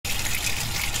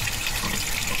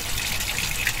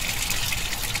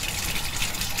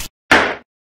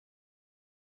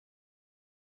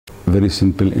very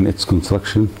simple in its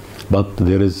construction, but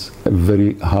there is a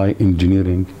very high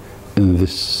engineering in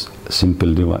this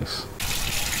simple device.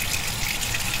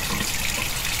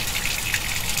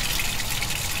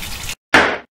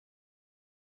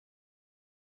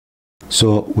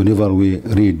 So whenever we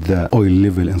read the oil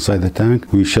level inside the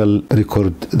tank, we shall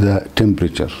record the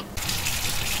temperature.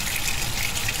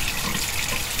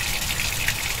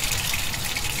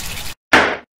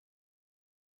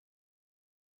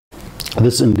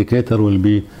 This indicator will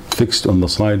be fixed on the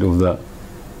side of the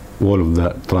wall of the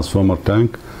transformer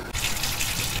tank.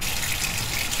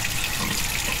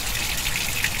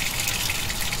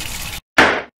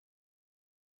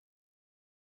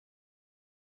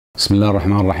 Bismillah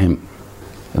ar-Rahman ar-Rahim.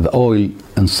 The oil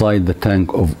inside the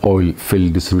tank of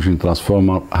oil-filled distribution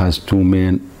transformer has two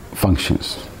main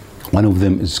functions. One of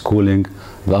them is cooling,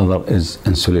 the other is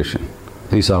insulation.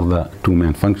 These are the two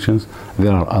main functions.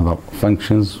 There are other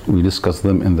functions. We discussed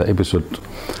them in the episode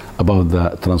about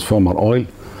the transformer oil.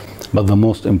 But the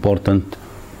most important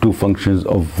two functions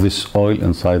of this oil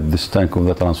inside this tank of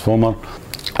the transformer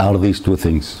are these two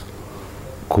things: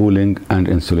 cooling and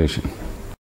insulation.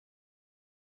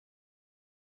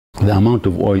 The amount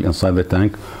of oil inside the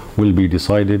tank will be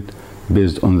decided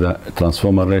based on the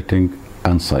transformer rating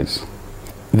and size.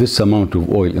 This amount of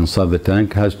oil inside the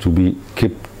tank has to be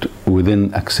kept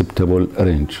within acceptable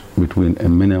range between a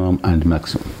minimum and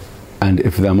maximum. And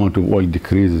if the amount of oil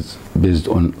decreases based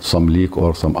on some leak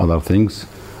or some other things,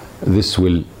 this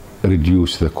will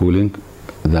reduce the cooling.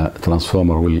 The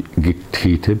transformer will get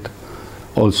heated.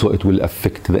 Also, it will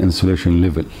affect the insulation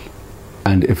level.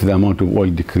 And if the amount of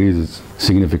oil decreases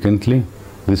significantly,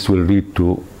 this will lead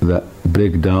to the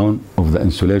breakdown of the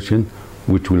insulation,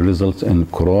 which will result in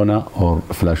corona or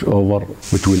flashover,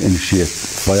 which will initiate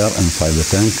fire inside the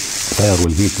tank. Fire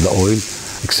will heat the oil,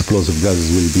 explosive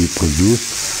gases will be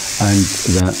produced, and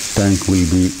the tank will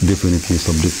be definitely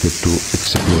subjected to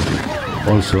explosion.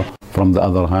 Also, from the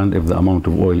other hand, if the amount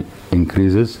of oil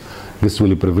increases, this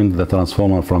will prevent the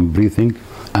transformer from breathing,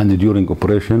 and during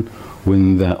operation,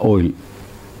 when the oil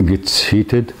gets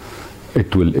heated,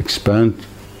 it will expand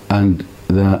and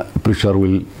the pressure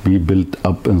will be built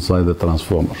up inside the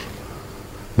transformer.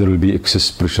 There will be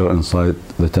excess pressure inside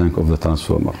the tank of the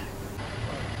transformer.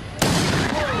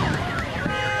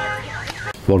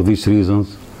 For these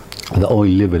reasons, the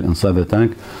oil level inside the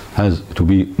tank has to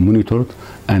be monitored,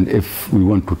 and if we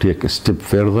want to take a step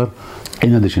further,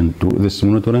 in addition to this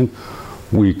monitoring,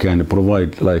 we can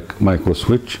provide like micro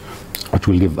switch, which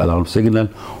will give alarm signal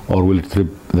or will trip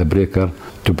the breaker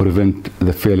to prevent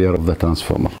the failure of the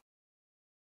transformer.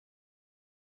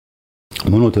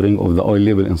 Monitoring of the oil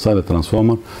level inside the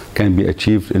transformer can be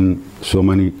achieved in so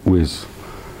many ways.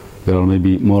 There are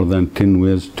maybe more than 10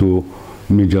 ways to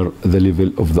measure the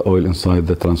level of the oil inside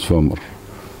the transformer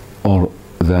or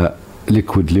the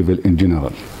liquid level in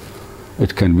general.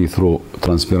 It can be through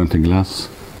transparent glass.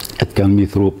 It can be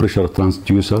through pressure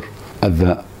transducer at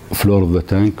the floor of the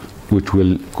tank, which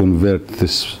will convert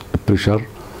this pressure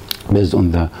based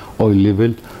on the oil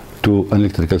level to an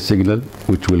electrical signal,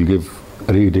 which will give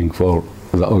reading for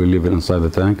the oil level inside the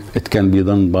tank. It can be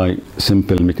done by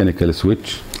simple mechanical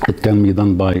switch. It can be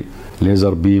done by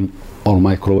laser beam or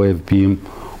microwave beam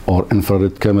or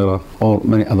infrared camera or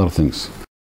many other things.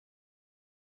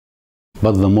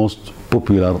 But the most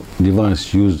popular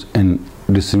device used in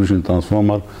distribution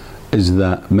transformer is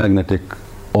the magnetic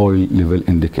oil level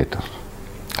indicator.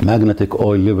 Magnetic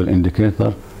oil level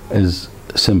indicator is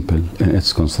simple in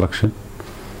its construction,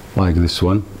 like this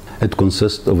one. It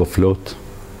consists of a float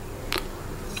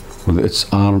with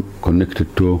its arm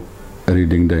connected to a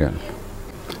reading dial,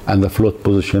 and the float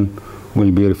position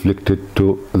will be reflected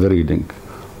to the reading.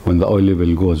 When the oil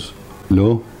level goes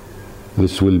low,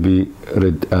 this will be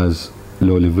read as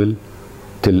low level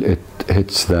till it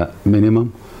hits the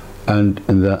minimum, and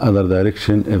in the other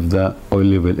direction, if the oil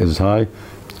level is high,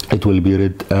 it will be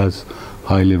read as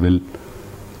high level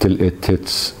till it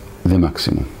hits the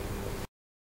maximum.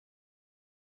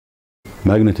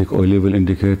 Magnetic oil level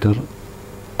indicator,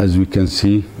 as we can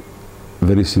see,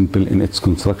 very simple in its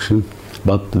construction,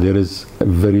 but there is a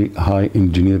very high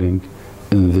engineering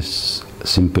in this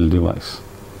simple device.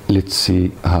 Let's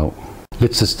see how.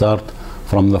 Let's start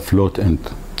from the float end.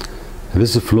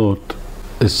 This float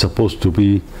is supposed to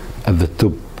be at the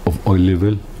top of oil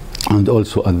level and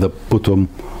also at the bottom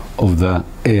of the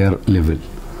air level.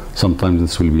 Sometimes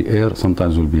this will be air,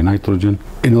 sometimes will be nitrogen.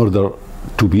 In order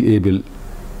to be able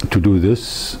to do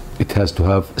this, it has to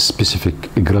have specific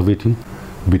gravity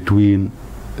between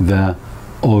the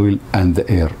oil and the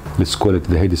air. Let's call it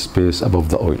the head space above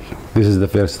the oil. This is the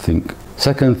first thing.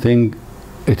 Second thing,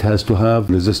 it has to have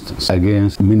resistance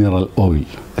against mineral oil.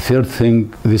 Third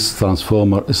thing, this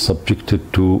transformer is subjected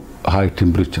to high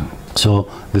temperature. So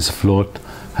this float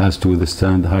has to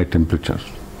withstand high temperatures,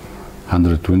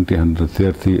 120,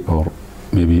 130, or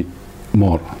maybe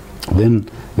more. Then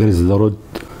there is the rod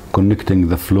connecting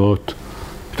the float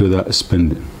to the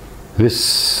spindle.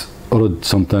 This rod,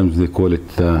 sometimes they call it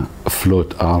the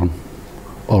float arm,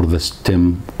 or the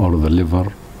stem, or the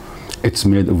lever. It's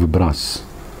made of brass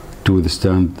to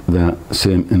withstand the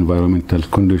same environmental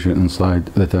condition inside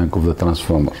the tank of the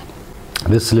transformer.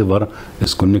 This lever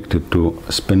is connected to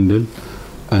a spindle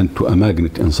and to a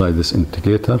magnet inside this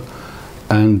indicator,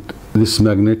 and this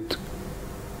magnet,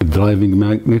 a driving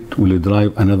magnet, will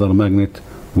drive another magnet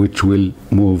which will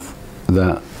move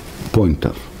the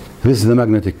pointer. This is the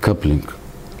magnetic coupling,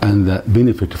 and the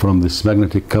benefit from this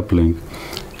magnetic coupling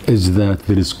is that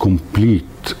there is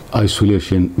complete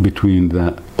isolation between the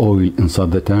oil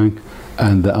inside the tank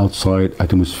and the outside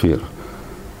atmosphere.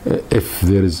 If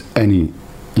there is any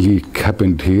leak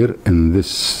happened here in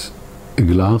this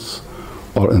glass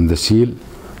or in the seal,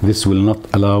 this will not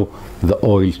allow the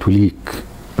oil to leak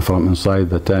from inside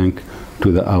the tank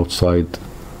to the outside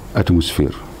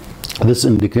atmosphere. This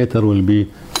indicator will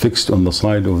be fixed on the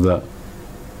side of the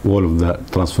wall of the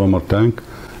transformer tank,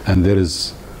 and there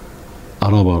is a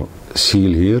rubber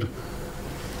seal here.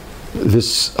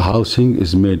 This housing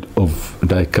is made of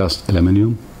die-cast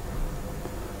aluminum,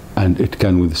 and it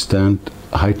can withstand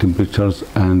high temperatures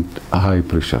and high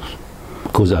pressure,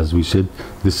 because as we said,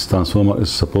 this transformer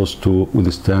is supposed to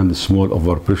withstand small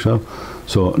overpressure.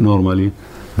 So normally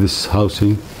this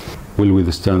housing will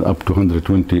withstand up to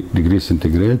 120 degrees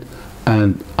centigrade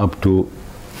and up to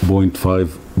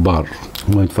 0.5 bar.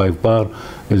 0.5 bar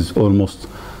is almost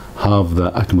half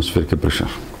the atmospheric pressure.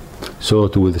 So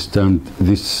to withstand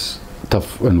these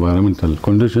tough environmental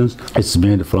conditions, it's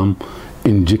made from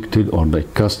injected or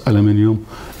die-cast aluminum,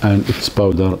 and it's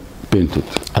powder painted.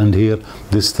 And here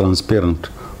this transparent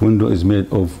window is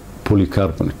made of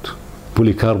polycarbonate.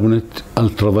 Polycarbonate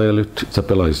ultraviolet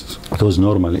stabilized, because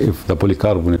normally if the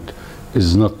polycarbonate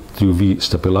is not UV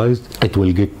stabilized, it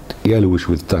will get yellowish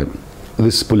with time.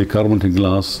 This polycarbonate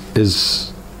glass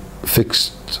is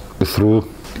fixed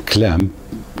through clamp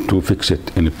to fix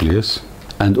it in place,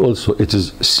 and also it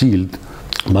is sealed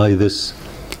by this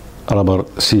rubber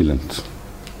sealant.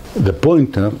 The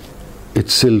pointer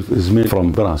itself is made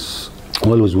from brass.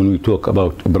 Always when we talk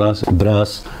about brass,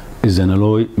 brass is an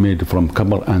alloy made from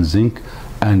copper and zinc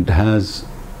and has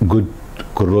good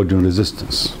corrosion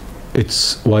resistance.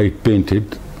 It's white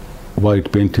painted,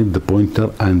 the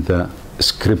pointer and the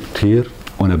script here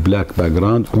on a black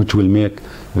background, which will make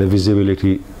the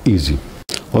visibility easy.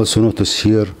 Also notice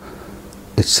here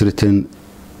it's written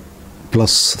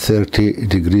plus 30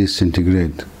 degrees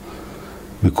centigrade,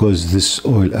 because this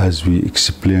oil, as we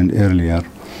explained earlier,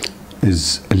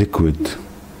 is liquid,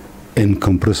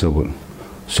 incompressible.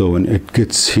 So when it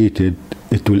gets heated,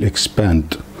 it will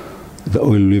expand. The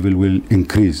oil level will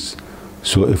increase.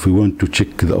 So if we want to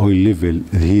check the oil level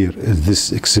here, is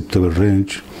this acceptable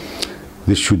range,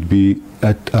 this should be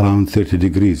at around 30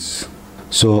 degrees.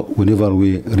 So whenever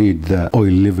we read the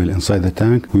oil level inside the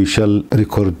tank, we shall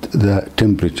record the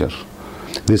temperature.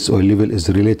 This oil level is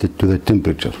related to the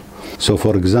temperature. So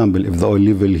for example, if the oil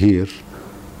level here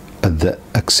at the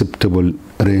acceptable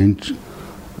range,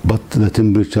 but the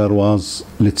temperature was,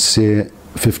 let's say,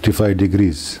 55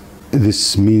 degrees,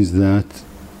 this means that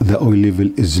the oil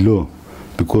level is low,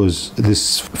 because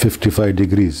this 55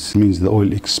 degrees means the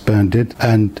oil expanded,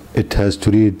 and it has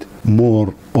to read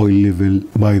more oil level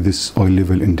by this oil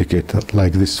level indicator,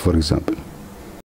 like this, for example.